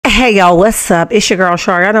Hey y'all, what's up? It's your girl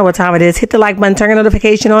Shar. I know what time it is. Hit the like button, turn the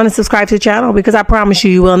notification on, and subscribe to the channel because I promise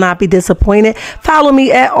you will not be disappointed. Follow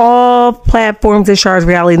me at all platforms at Shar's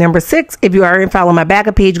Reality number 6. If you aren't following my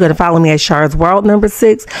backup page, go to follow me at Shar's World number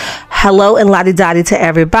 6. Hello and lottie dottie to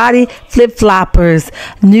everybody. Flip floppers,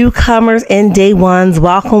 newcomers, and day ones.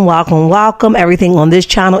 Welcome, welcome, welcome. Everything on this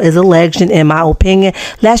channel is a legend in my opinion.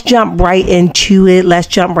 Let's jump right into it.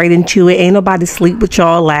 Ain't nobody sleep with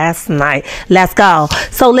y'all last night. Let's go.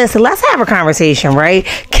 So listen, let's have a conversation, right?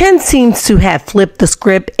 Ken seems to have flipped the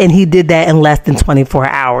script and he did that in less than 24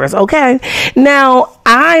 hours, okay? Now,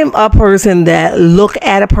 I'm a person that look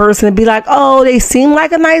at a person and be like, oh, they seem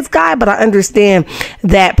like a nice guy, but I understand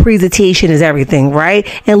that presentation is everything, right?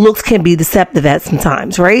 And looks can be deceptive at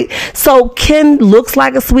sometimes, right? So Ken looks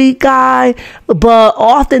like a sweet guy, but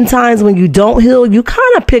oftentimes when you don't heal, you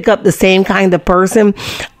kind of pick up the same kind of person,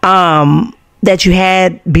 that you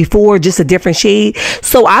had before, just a different shade.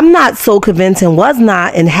 So I'm not so convinced and was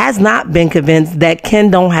not and has not been convinced that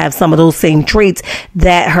Ken don't have some of those same traits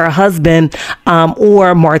that her husband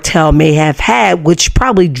or Martell may have had, which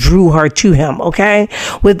probably drew her to him. Okay.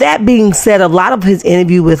 With that being said, a lot of his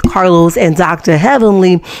interview with Carlos and Dr.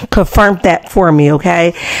 Heavenly confirmed that for me.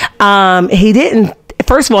 Okay. He didn't.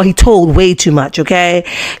 First of all, he told way too much, okay?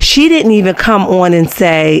 She didn't even come on and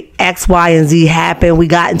say X, Y, and Z happened. We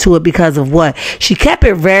got into it because of what? She kept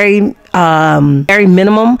it very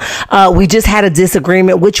minimum. We just had a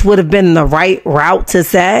disagreement, which would have been the right route to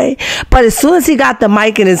say. But as soon as he got the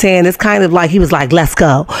mic in his hand, it's kind of like he was like, let's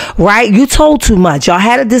go, right? You told too much. Y'all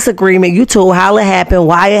had a disagreement. You told how it happened,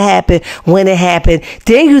 why it happened, when it happened.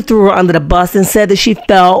 Then you threw her under the bus and said that she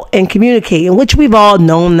felt and communicating, which we've all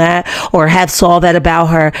known that or have saw that about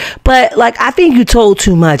her. But like, I think you told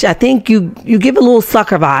too much. I think you give a little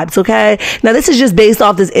sucker vibes, okay? Now, this is just based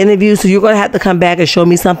off this interview, so you're going to have to come back and show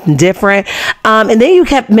me something different. And then you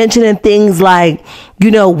kept mentioning things like, you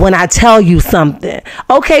know, when I tell you something.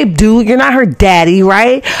 Okay, dude, you're not her daddy,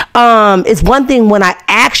 right? It's one thing when I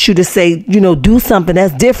asked you to say, you know, do something,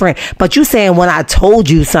 that's different. But you saying when I told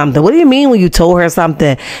you something. What do you mean when you told her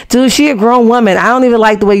something? Dude, she a grown woman. I don't even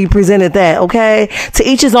like the way you presented that, okay? To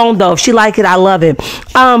each his own though. If she like it, I love it.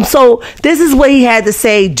 So this is what he had to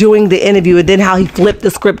say during the interview and then how he flipped the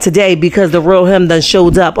script today because the real him done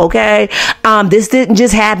showed up, okay? This didn't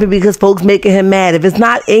just happen because folks making him mad. If it's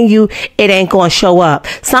not in you, it ain't gonna show up.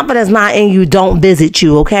 Something that's not in you don't visit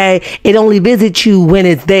you, okay? It only visits you when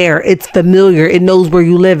it's there. It's familiar. It knows where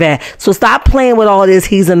you live at. So stop playing with all this.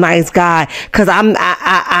 He's a nice guy, because I'm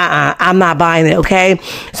not buying it, okay?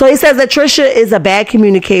 So he says that Trisha is a bad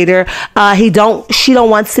communicator. She don't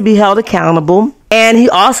wants to be held accountable. And he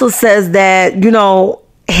also says that, you know,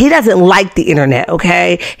 he doesn't like the internet,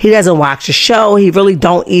 okay? He doesn't watch the show. He really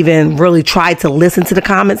don't even really try to listen to the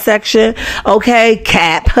comment section, okay?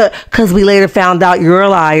 Cap, because we later found out you're a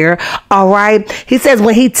liar, all right? He says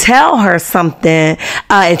when he tell her something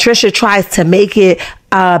and Trisha tries to make it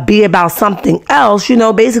be about something else, you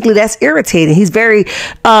know, basically that's irritating. He's very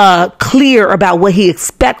clear about what he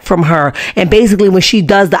expects from her. And basically when she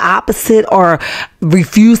does the opposite or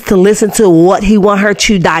refuse to listen to what he want her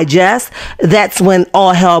to digest, that's when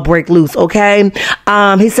all hell break loose, okay?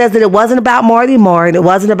 He says that it wasn't about Marty Martin. It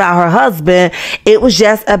wasn't about her husband. It was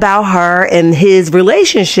just about her and his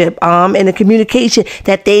relationship and the communication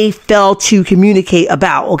that they failed to communicate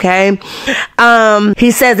about, okay?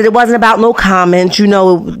 He says that it wasn't about no comments, you know.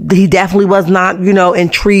 He definitely was not, you know,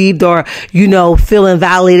 intrigued or, you know, feeling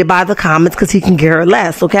violated by the comments because he can care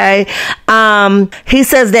less, okay? He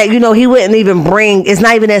says that, you know, he wouldn't even it's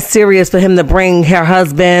not even that serious for him to bring her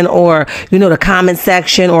husband or, you know, the comment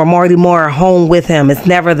section or Marty Moore home with him. It's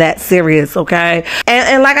never that serious, okay?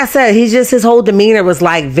 And like I said, his whole demeanor was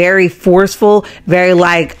like very forceful, very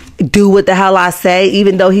like, do what the hell I say,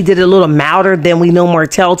 even though he did it a little milder than we know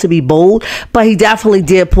Martell to be bold, but he definitely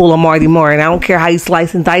did pull a Marty Moore, and I don't care how you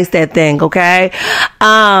slice and dice that thing, okay?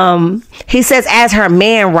 He says as her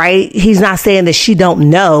man, right, he's not saying that she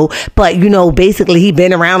don't know, but you know, basically he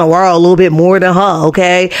been around the world a little bit more than her,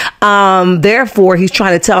 okay? Therefore, he's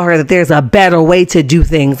trying to tell her that there's a better way to do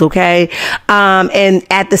things, okay? And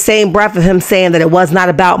at the same breath of him saying that it was not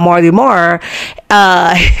about Marty Moore,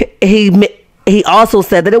 he also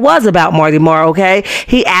said that it was about Marty Moore, okay?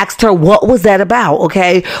 He asked her, what was that about,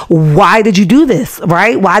 okay? Why did you do this,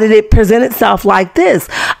 right? Why did it present itself like this?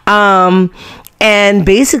 And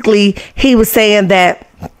basically, he was saying that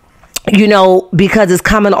you know, because it's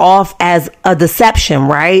coming off as a deception,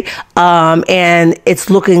 right? And it's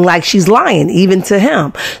looking like she's lying, even to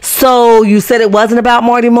him. So you said it wasn't about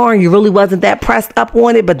Marty Moore, and you really wasn't that pressed up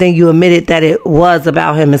on it, but then you admitted that it was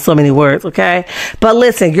about him in so many words, okay? But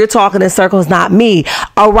listen, you're talking in circles, not me.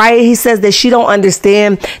 All right, he says that she don't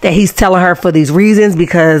understand that he's telling her for these reasons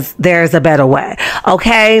because there's a better way,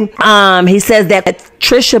 okay? He says that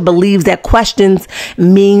Trisha believes that questions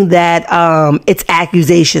mean that it's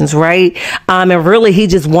accusations, right? And really, he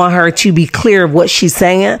just want her to be clear of what she's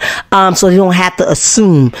saying, so you don't have to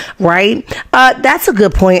assume, right? That's a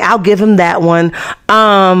good point. I'll give him that one.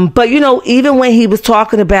 But you know, even when he was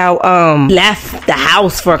talking about left the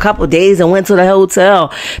house for a couple of days and went to the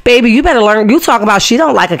hotel, baby, you better learn. You talking about she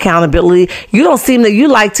don't like accountability. You don't seem that you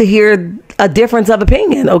like to hear a difference of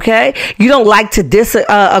opinion, okay? You don't like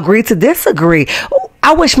to agree to disagree.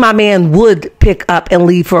 I wish my man would pick up and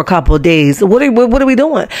leave for a couple of days. What are we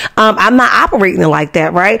doing? I'm not operating like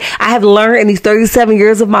that, right? I have learned in these 37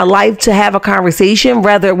 years of my life to have a conversation,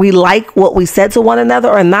 whether we like what we said to one another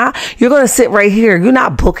or not. You're going to sit right here. You're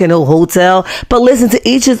not booking a hotel. But listen, to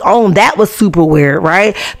each his own. That was super weird,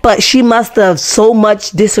 right? But she must have so much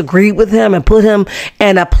disagreed with him and put him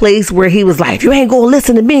in a place where he was like, if you ain't going to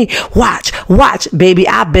listen to me, watch. Baby,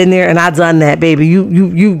 I've been there and I've done that, baby.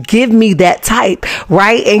 You give me that type,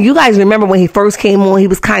 right? And you guys remember when he first came on, he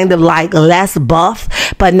was kind of like less buff.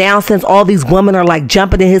 But now, since all these women are like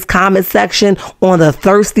jumping in his comment section on the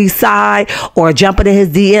thirsty side or jumping in his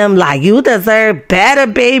DM like, you deserve better,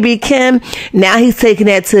 baby Kim. Now he's taking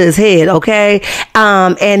that to his head, okay?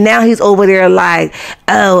 And now he's over there like,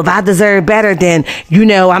 oh, if I deserve better, then, you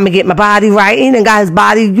know, I'm gonna get my body right. He done got his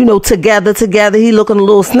body, you know, together. He looking a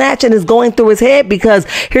little snatch and it's going through his head, because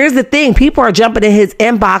here's the thing. People are jumping in his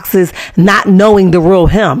inboxes not knowing the real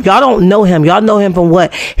him. Y'all don't know him. Y'all know him from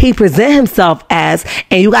what he present himself as,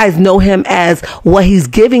 and you guys know him as what he's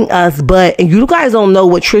giving us, but you guys don't know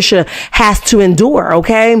what Trisha has to endure,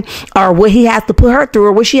 okay? Or what he has to put her through,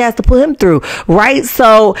 or what she has to put him through, right?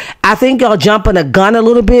 So I think y'all jumping the gun a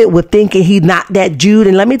little bit with thinking he's not that dude.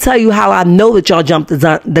 And let me tell you how I know that y'all jumped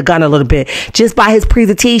the gun a little bit, just by his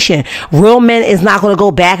presentation. Real men is not going to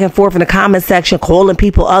go back and forth in the comment section calling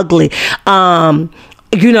people ugly.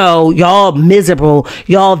 You know, y'all miserable,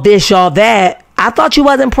 y'all this, y'all that. I thought you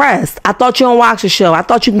wasn't pressed. I thought you don't watch the show. I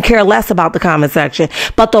thought you can care less about the comment section.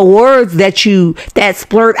 But the words that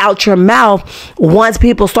splurt out your mouth once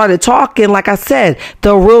people started talking, like I said,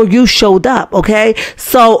 the real you showed up, okay?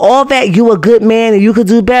 So all that you a good man and you could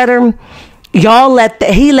do better, y'all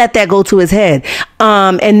he let that go to his head.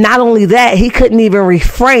 And not only that, he couldn't even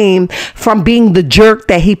refrain from being the jerk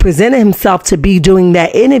that he presented himself to be doing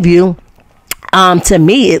that interview. To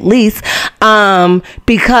me at least,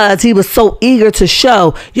 because he was so eager to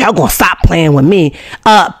show y'all gonna stop playing with me,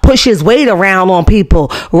 push his weight around on people,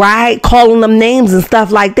 right? Calling them names and stuff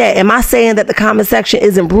like that. Am I saying that the comment section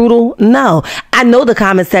isn't brutal? No, I know the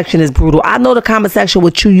comment section is brutal. I know the comment section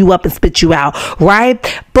will chew you up and spit you out, right?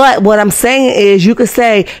 But what I'm saying is, you could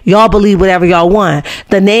say y'all believe whatever y'all want.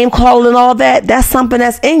 The name calling and all that, that's something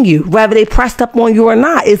that's in you, whether they pressed up on you or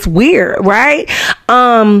not. It's weird, right?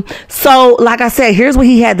 So like I said, here's what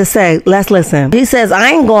he had to say. Let's listen. He says,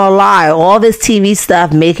 I ain't gonna lie, all this TV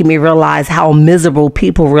stuff making me realize how miserable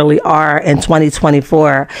people really are in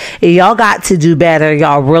 2024. Y'all got to do better.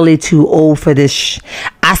 Y'all really too old for this.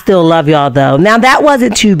 I still love y'all though. Now that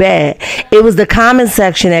wasn't too bad. It was the comment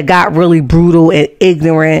section that got really brutal and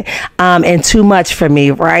ignorant, and too much for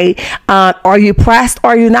me, right? Are you pressed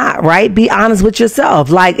or are you not, right? Be honest with yourself.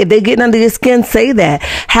 Like, if they're getting under your skin, say that.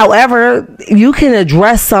 However, you can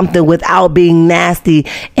address something without being nasty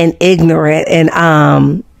and ignorant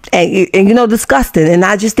and you know, disgusting. And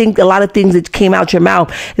I just think a lot of things that came out your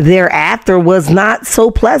mouth thereafter was not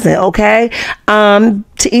so pleasant, okay?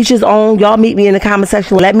 To each his own. Y'all meet me in the comment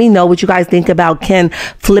section. Let me know what you guys think about Ken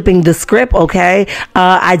flipping the script, okay?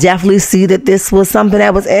 I definitely see that this was something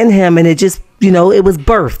that was in him, and it just, you know, it was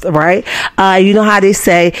birthed, right? You know how they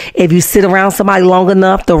say, if you sit around somebody long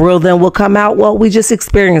enough, the real them will come out. Well, we just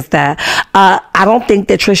experienced that. I don't think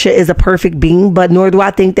that Trisha is a perfect being, but nor do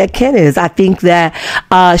I think that Ken is. I think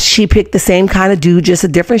that she picked the same kind of dude, just a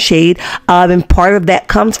different shade. And part of that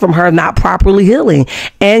comes from her not properly healing.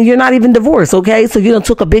 And you're not even divorced, okay? So you done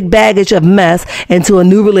took a big baggage of mess into a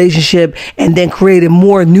new relationship and then created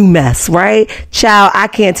more new mess, right? Child, I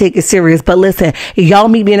can't take it serious. But listen, y'all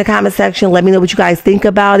meet me in the comment section. Let me know what you guys think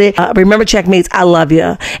about it. Remember, checkmates, I love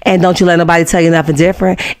you. And don't you let nobody tell you nothing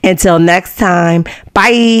different. Until next time,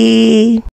 bye.